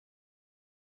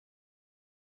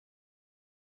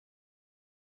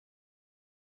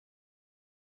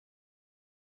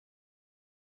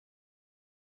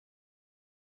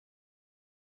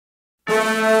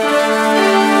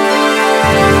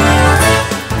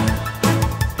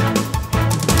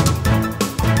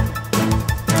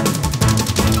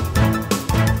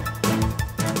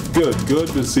Good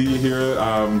to see you here.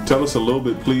 Tell us a little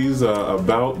bit, please,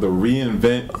 about the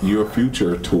Reinvent Your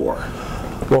Future tour.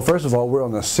 Well, first of all, we're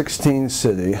on a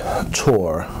 16-city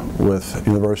tour with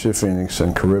University of Phoenix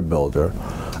and Career Builder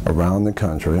around the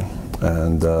country,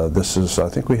 and this is, I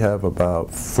think we have about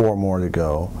 4 more to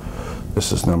go.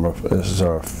 This is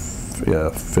our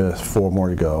fifth, 4 more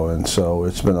to go, and so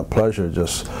it's been a pleasure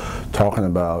just talking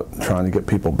about trying to get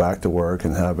people back to work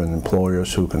and having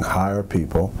employers who can hire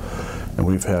people. And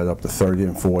we've had up to 30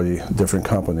 and 40 different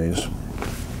companies,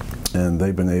 and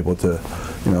they've been able to,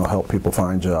 help people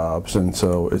find jobs. And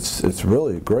so it's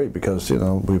really great because,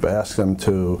 we've asked them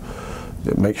to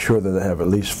make sure that they have at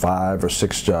least 5 or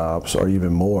 6 jobs or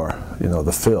even more,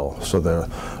 to fill. So they're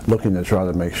looking to try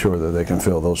to make sure that they can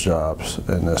fill those jobs,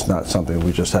 and it's not something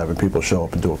we just having people show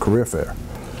up and do a career fair.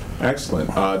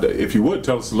 Excellent. If you would,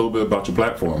 tell us a little bit about your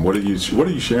platform. What are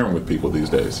you sharing with people these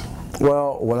days?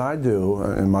 Well, what I do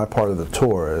in my part of the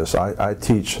tour is I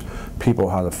teach people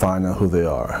how to find out who they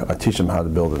are. I teach them how to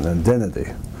build an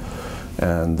identity,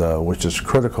 and which is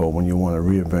critical when you want to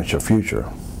reinvent your future.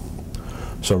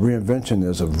 So reinvention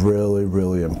is a really,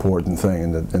 really important thing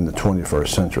in the 21st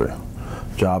century.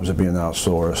 Jobs are being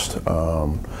outsourced.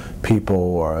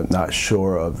 People are not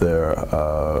sure of their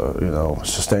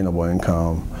sustainable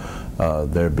income.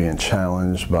 They're being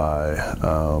challenged by,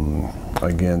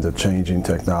 again, the changing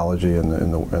technology in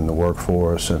the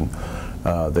workforce, and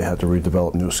they have to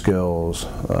redevelop new skills.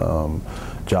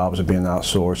 Jobs are being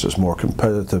outsourced. It's more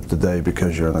competitive today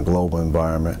because you're in a global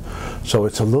environment. So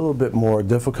it's a little bit more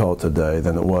difficult today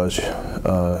than it was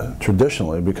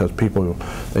traditionally, because people,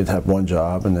 they'd have one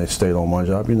job and they stayed on one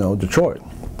job. Detroit.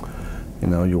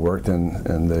 You worked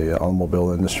in the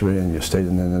automobile industry and you stayed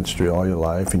in the industry all your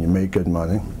life and you made good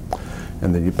money.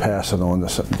 And then you pass it on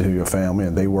to your family,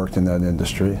 and they worked in that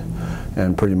industry,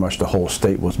 and pretty much the whole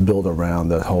state was built around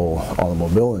that whole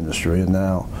automobile industry. And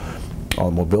now,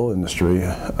 automobile industry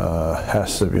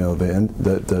has to,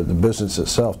 the business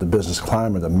itself, the business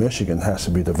climate of Michigan has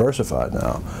to be diversified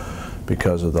now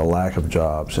because of the lack of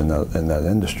jobs in that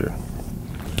industry.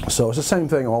 So it's the same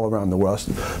thing all around the world.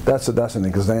 That's an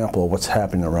example of what's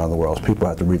happening around the world. People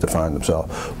have to redefine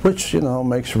themselves, which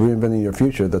makes Reinventing Your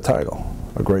Future the title,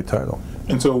 a great title.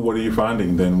 And so what are you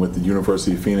finding then with the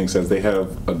University of Phoenix as they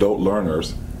have adult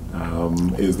learners?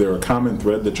 Is there a common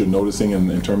thread that you're noticing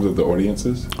in terms of the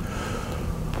audiences?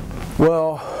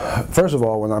 Well, first of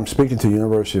all, when I'm speaking to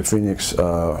University of Phoenix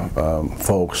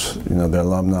folks, their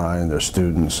alumni and their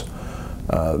students,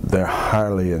 they're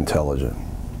highly intelligent.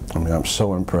 I mean, I'm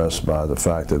so impressed by the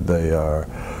fact that they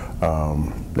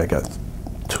got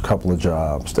a couple of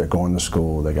jobs, they're going to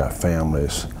school, they got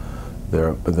families,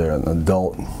 they're an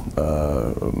adult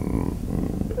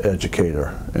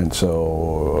educator, and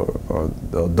so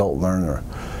adult learner,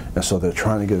 and so they're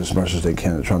trying to get as much as they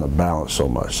can. They're trying to balance so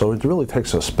much. So it really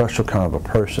takes a special kind of a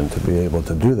person to be able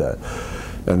to do that.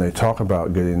 And they talk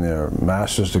about getting their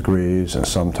master's degrees, and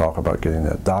some talk about getting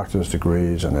their doctor's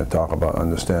degrees, and they talk about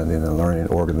understanding and learning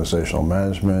organizational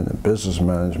management and business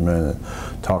management,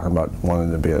 and talking about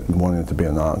wanting to be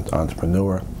an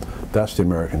entrepreneur. That's the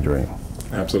American dream.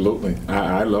 Absolutely.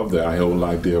 I love the whole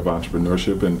idea of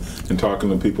entrepreneurship and talking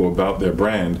to people about their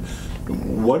brand.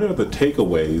 What are the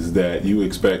takeaways that you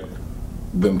expect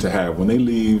them to have when they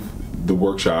leave the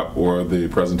workshop or the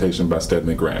presentation by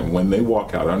Stedman Graham? When they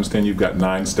walk out, I understand you've got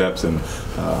 9 steps and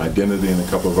identity and a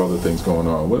couple of other things going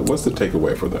on. What's the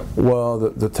takeaway for them? Well,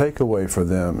 the takeaway for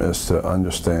them is to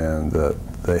understand that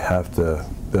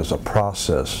there's a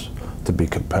process to be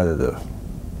competitive,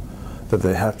 that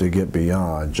they have to get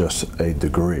beyond just a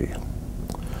degree,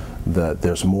 that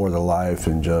there's more to life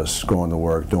than just going to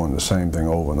work, doing the same thing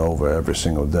over and over every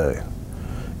single day.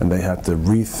 And they have to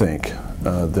rethink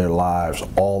their lives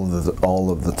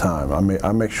all of the time.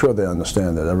 I make sure they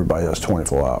understand that everybody has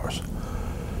 24 hours.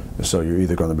 And so you're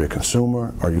either going to be a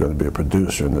consumer or you're going to be a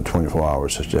producer in the 24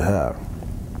 hours that you have.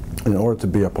 In order to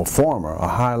be a performer, a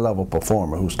high-level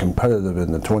performer who's competitive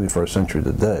in the 21st century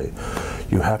today,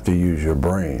 you have to use your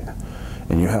brain.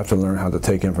 And you have to learn how to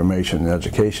take information and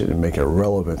education and make it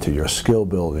relevant to your skill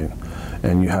building,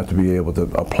 and you have to be able to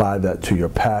apply that to your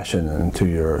passion and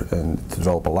and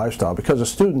develop a lifestyle. Because a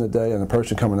student today and a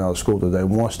person coming out of school today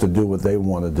wants to do what they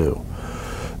want to do.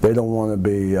 They don't want to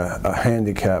be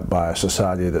handicapped by a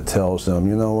society that tells them,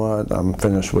 you know what, I'm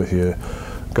finished with you.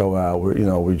 Go out.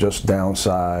 We just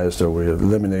downsized, or we're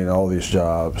eliminating all these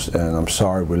jobs, and I'm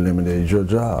sorry we eliminated your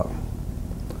job.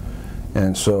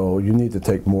 And so you need to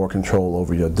take more control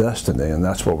over your destiny, and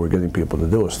that's what we're getting people to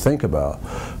do, is think about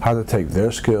how to take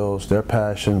their skills, their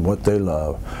passion, what they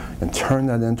love, and turn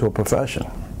that into a profession.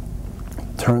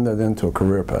 Turn that into a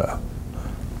career path.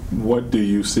 What do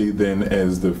you see then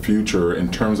as the future in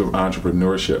terms of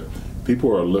entrepreneurship?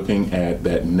 People are looking at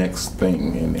that next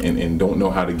thing and don't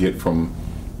know how to get from,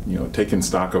 taking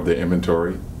stock of their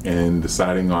inventory and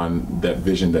deciding on that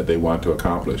vision that they want to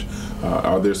accomplish.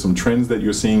 Are there some trends that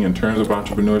you're seeing in terms of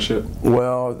entrepreneurship?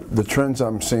 Well, the trends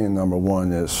I'm seeing, number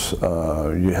one, is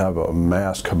you have a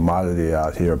mass commodity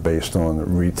out here based on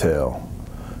retail.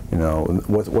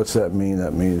 What's that mean?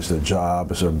 That means the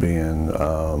jobs are being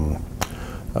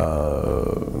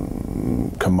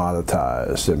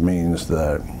commoditized. It means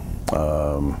that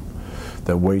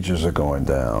that wages are going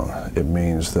down. It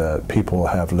means that people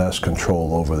have less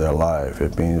control over their life.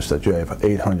 It means that you have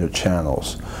 800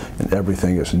 channels and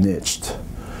everything is niched.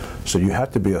 So you have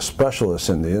to be a specialist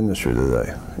in the industry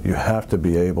today. You have to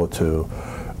be able to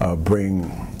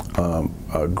bring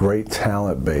a great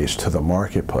talent base to the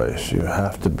marketplace. You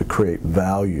have to create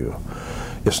value.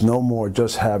 It's no more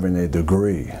just having a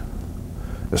degree.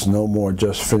 It's no more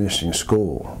just finishing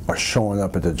school or showing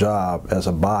up at the job as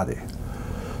a body.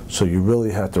 So you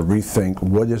really have to rethink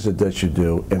what is it that you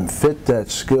do and fit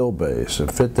that skill base and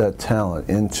fit that talent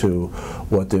into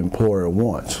what the employer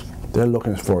wants. They're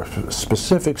looking for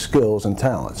specific skills and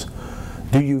talents.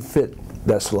 Do you fit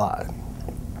that slot?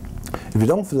 If you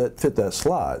don't fit that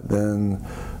slot, then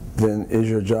is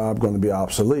your job going to be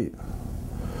obsolete?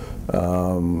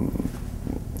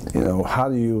 How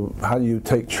do you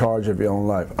take charge of your own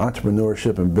life?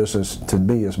 Entrepreneurship and business, to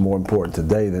me, is more important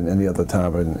today than any other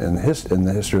time in the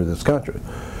history of this country.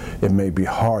 It may be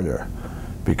harder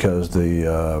because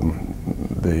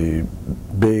the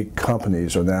big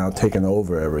companies are now taking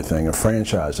over everything and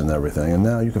franchising everything, and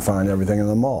now you can find everything in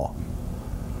the mall.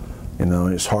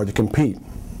 It's hard to compete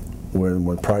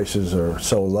when prices are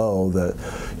so low that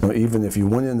even if you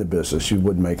went into business, you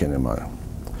wouldn't make any money.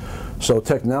 So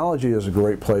technology is a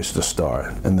great place to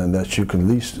start, and then that you can at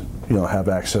least have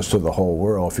access to the whole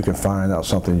world. If you can find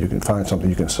something you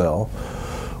can sell,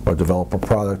 or develop a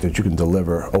product that you can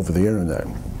deliver over the internet.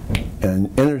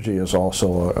 And energy is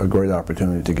also a great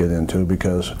opportunity to get into,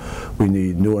 because we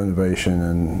need new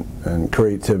innovation and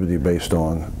creativity based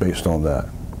on that.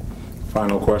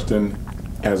 Final question,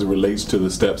 as it relates to the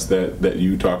steps that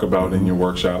you talk about in your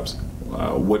workshops,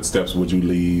 what steps would you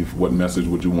leave? What message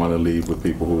would you want to leave with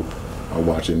people who are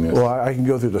watching this? Well, I can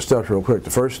go through the steps real quick. The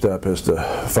first step is to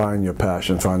find your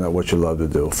passion, find out what you love to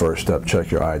do. First step,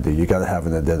 check your ID. You got to have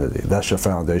an identity. That's your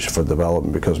foundation for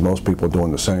development, because most people are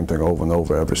doing the same thing over and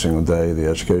over every single day. The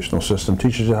educational system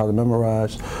teaches you how to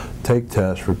memorize, take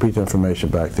tests, repeat the information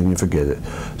back, then you forget it.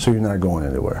 So you're not going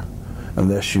anywhere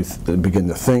unless you begin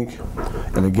to think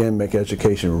and, again, make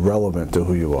education relevant to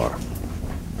who you are.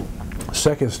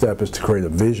 Second step is to create a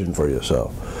vision for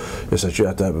yourself. Is that you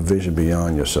have to have a vision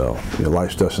beyond yourself, your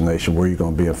life's destination, where you're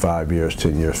going to be in 5 years,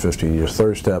 10 years, 15 years.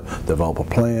 Third step, develop a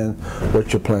plan.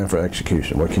 What's your plan for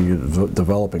execution? What can you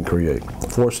develop and create?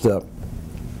 Fourth step,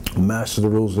 master the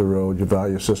rules of the road, your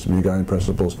value system, your guiding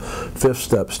principles. Fifth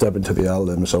step, step into the outer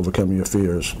limits, overcoming your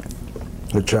fears,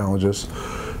 your challenges.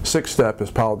 Sixth step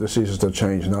is policy ceases to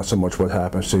change, not so much what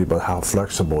happens to you, but how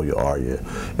flexible you are in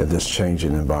this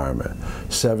changing environment.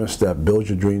 Seventh step, build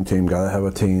your dream team. Got to have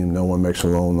a team. No one makes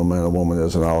alone. No man or woman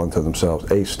is an island to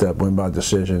themselves. Eighth step, win by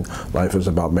decision. Life is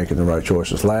about making the right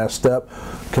choices. Last step,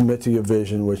 commit to your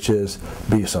vision, which is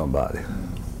be somebody.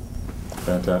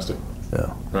 Fantastic.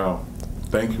 Yeah. Wow.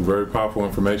 Thank you. Very powerful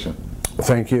information.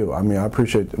 Thank you. I mean, I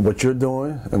appreciate what you're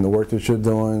doing and the work that you're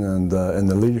doing and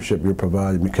the leadership you're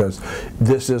providing, because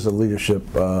this is a leadership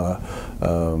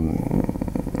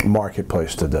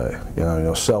marketplace today.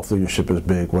 Self-leadership is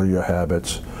big. What are your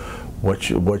habits? What's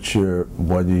your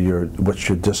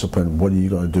discipline? What are you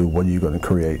going to do? What are you going to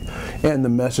create? And the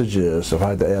message is, if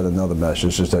I had to add another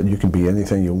message, is that you can be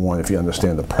anything you want if you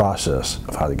understand the process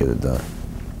of how to get it done.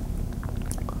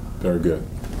 Very good.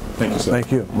 Thank you, sir.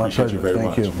 Thank you. My pleasure.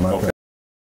 Thank you. My pleasure.